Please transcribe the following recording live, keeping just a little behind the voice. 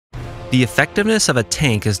The effectiveness of a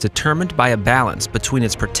tank is determined by a balance between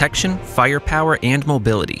its protection, firepower, and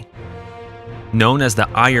mobility. Known as the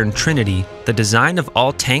Iron Trinity, the design of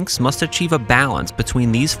all tanks must achieve a balance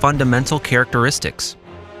between these fundamental characteristics.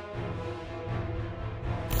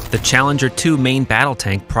 The Challenger 2 main battle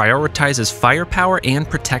tank prioritizes firepower and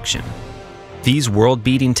protection. These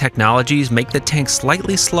world-beating technologies make the tank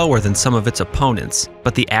slightly slower than some of its opponents,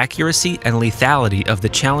 but the accuracy and lethality of the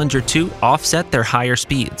Challenger 2 offset their higher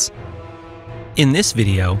speeds. In this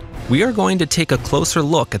video, we are going to take a closer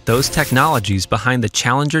look at those technologies behind the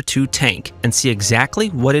Challenger 2 tank and see exactly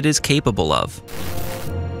what it is capable of.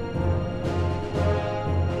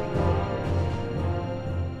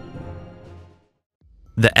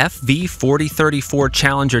 The FV-4034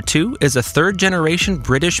 Challenger 2 is a third-generation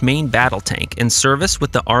British main battle tank in service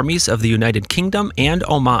with the armies of the United Kingdom and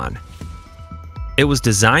Oman. It was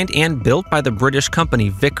designed and built by the British company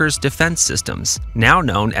Vickers Defence Systems, now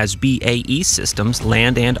known as BAE Systems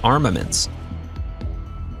Land and Armaments.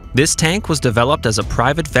 This tank was developed as a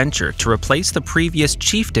private venture to replace the previous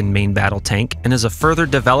Chieftain main battle tank and is a further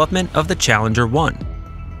development of the Challenger 1.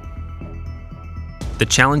 The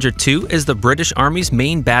Challenger 2 is the British Army's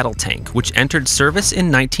main battle tank, which entered service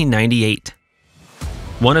in 1998.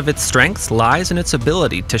 One of its strengths lies in its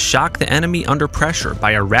ability to shock the enemy under pressure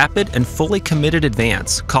by a rapid and fully committed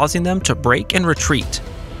advance, causing them to break and retreat.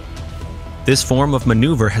 This form of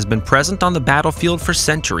maneuver has been present on the battlefield for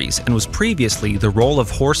centuries and was previously the role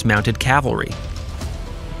of horse-mounted cavalry.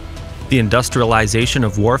 The industrialization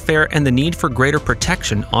of warfare and the need for greater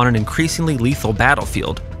protection on an increasingly lethal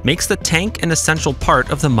battlefield makes the tank an essential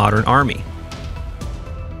part of the modern army.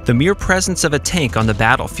 The mere presence of a tank on the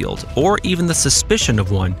battlefield, or even the suspicion of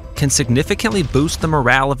one, can significantly boost the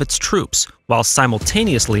morale of its troops while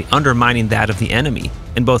simultaneously undermining that of the enemy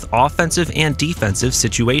in both offensive and defensive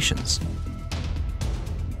situations.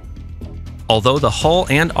 Although the hull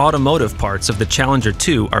and automotive parts of the Challenger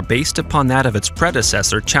 2 are based upon that of its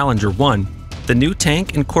predecessor Challenger 1, the new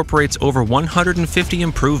tank incorporates over 150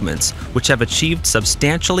 improvements, which have achieved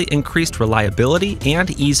substantially increased reliability and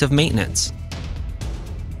ease of maintenance.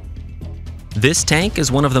 This tank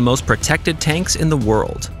is one of the most protected tanks in the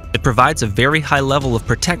world. It provides a very high level of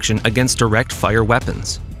protection against direct fire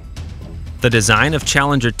weapons. The design of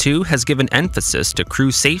Challenger 2 has given emphasis to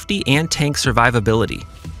crew safety and tank survivability.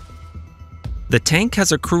 The tank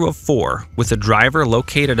has a crew of 4, with a driver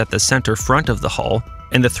located at the center front of the hull,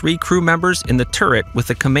 and the 3 crew members in the turret with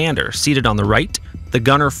the commander seated on the right, the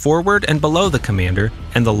gunner forward and below the commander,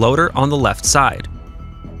 and the loader on the left side.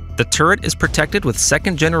 The turret is protected with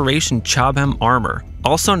second-generation Chobham armor,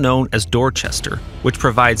 also known as Dorchester, which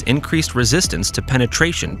provides increased resistance to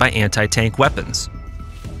penetration by anti-tank weapons.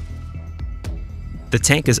 The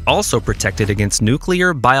tank is also protected against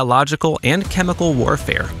nuclear, biological, and chemical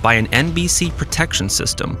warfare by an NBC protection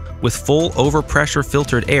system with full overpressure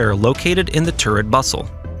filtered air located in the turret bustle.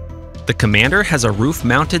 The commander has a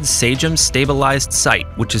roof-mounted Sagem stabilized sight,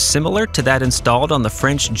 which is similar to that installed on the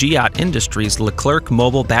French Giat Industries Leclerc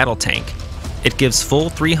mobile battle tank. It gives full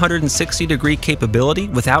 360-degree capability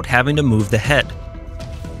without having to move the head.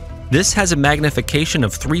 This has a magnification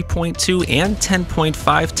of 3.2 and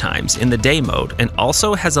 10.5 times in the day mode and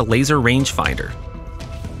also has a laser rangefinder.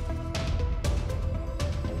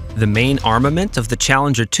 The main armament of the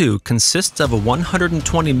Challenger 2 consists of a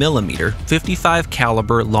 120mm 55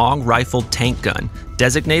 caliber long rifled tank gun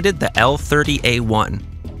designated the L30A1,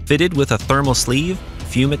 fitted with a thermal sleeve,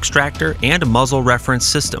 fume extractor, and muzzle reference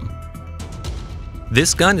system.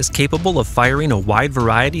 This gun is capable of firing a wide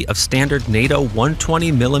variety of standard NATO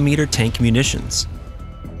 120mm tank munitions.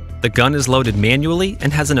 The gun is loaded manually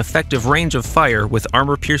and has an effective range of fire with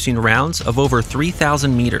armor-piercing rounds of over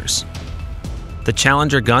 3,000 meters. The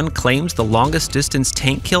Challenger gun claims the longest distance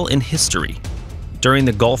tank kill in history. During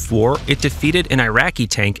the Gulf War, it defeated an Iraqi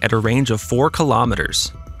tank at a range of 4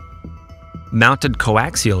 kilometers. Mounted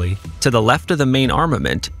coaxially, to the left of the main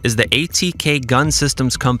armament, is the ATK Gun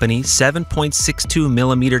Systems Company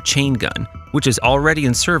 7.62mm chain gun, which is already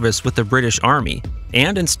in service with the British Army,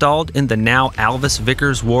 and installed in the now Alvis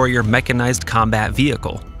Vickers Warrior mechanized combat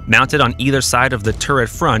vehicle. Mounted on either side of the turret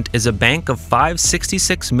front is a bank of 5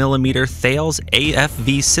 66mm Thales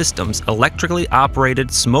AFV Systems electrically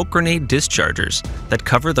operated smoke grenade dischargers that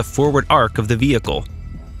cover the forward arc of the vehicle.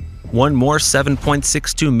 One more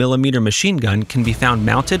 7.62mm machine gun can be found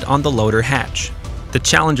mounted on the loader hatch. The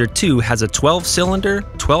Challenger 2 has a 12-cylinder,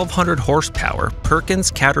 1,200 horsepower Perkins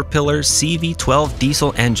Caterpillar CV12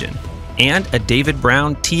 diesel engine and a David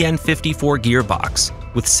Brown TN54 gearbox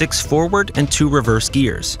with 6 forward and 2 reverse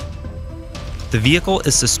gears. The vehicle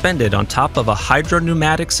is suspended on top of a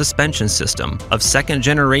hydropneumatic suspension system of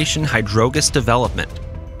second-generation Hydrogus development.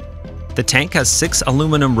 The tank has 6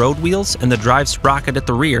 aluminum road wheels and the drive sprocket at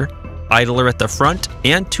the rear, idler at the front,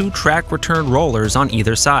 and 2 track return rollers on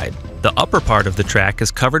either side. The upper part of the track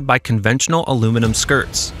is covered by conventional aluminum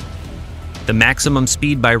skirts. The maximum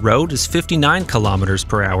speed by road is 59 km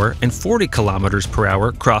per hour and 40 km per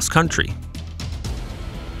hour cross-country.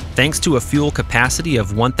 Thanks to a fuel capacity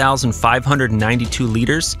of 1,592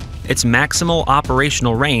 liters, its maximal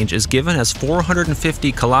operational range is given as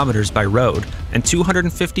 450 kilometers by road and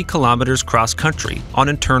 250 kilometers cross-country on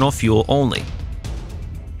internal fuel only.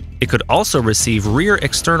 It could also receive rear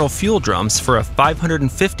external fuel drums for a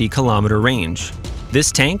 550 kilometer range.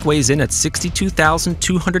 This tank weighs in at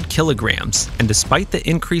 62,200 kilograms, and despite the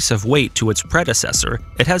increase of weight to its predecessor,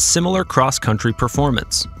 it has similar cross-country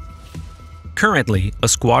performance. Currently, a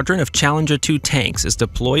squadron of Challenger 2 tanks is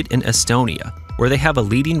deployed in Estonia, where they have a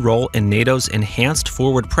leading role in NATO's enhanced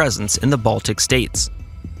forward presence in the Baltic states.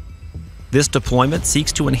 This deployment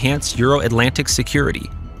seeks to enhance Euro-Atlantic security,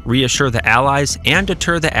 reassure the Allies, and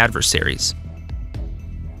deter the adversaries.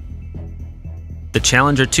 The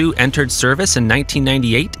Challenger 2 entered service in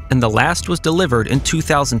 1998, and the last was delivered in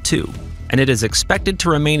 2002, and it is expected to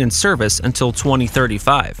remain in service until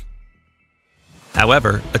 2035.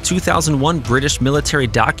 However, a 2001 British military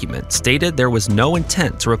document stated there was no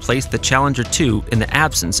intent to replace the Challenger 2 in the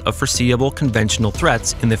absence of foreseeable conventional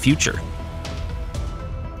threats in the future.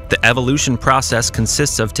 The evolution process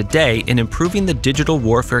consists of today in improving the digital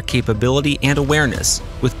warfare capability and awareness,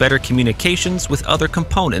 with better communications with other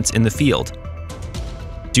components in the field.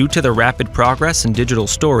 Due to the rapid progress in digital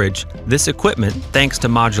storage, this equipment, thanks to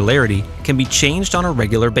modularity, can be changed on a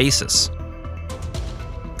regular basis.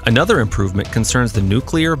 Another improvement concerns the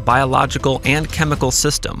nuclear, biological, and chemical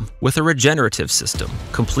system, with a regenerative system,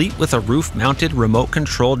 complete with a roof-mounted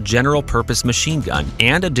remote-controlled general-purpose machine gun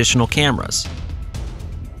and additional cameras.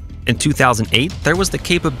 In 2008, there was the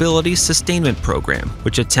Capability Sustainment Program,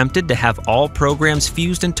 which attempted to have all programs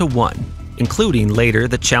fused into one, including later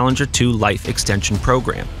the Challenger 2 Life Extension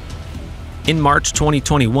Program. In March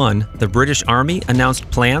 2021, the British Army announced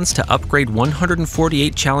plans to upgrade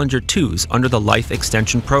 148 Challenger 2s under the Life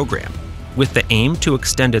Extension Program. With the aim to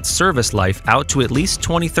extend its service life out to at least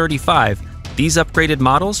 2035, these upgraded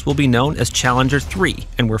models will be known as Challenger 3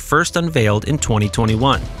 and were first unveiled in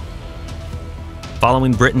 2021.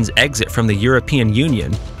 Following Britain's exit from the European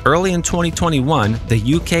Union, early in 2021,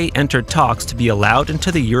 the UK entered talks to be allowed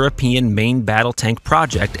into the European main battle tank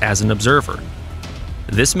project as an observer.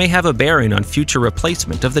 This may have a bearing on future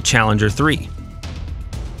replacement of the Challenger 3.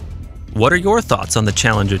 What are your thoughts on the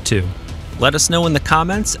Challenger 2? Let us know in the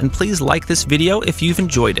comments, and please like this video if you've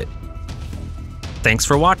enjoyed it. Thanks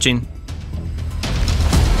for watching.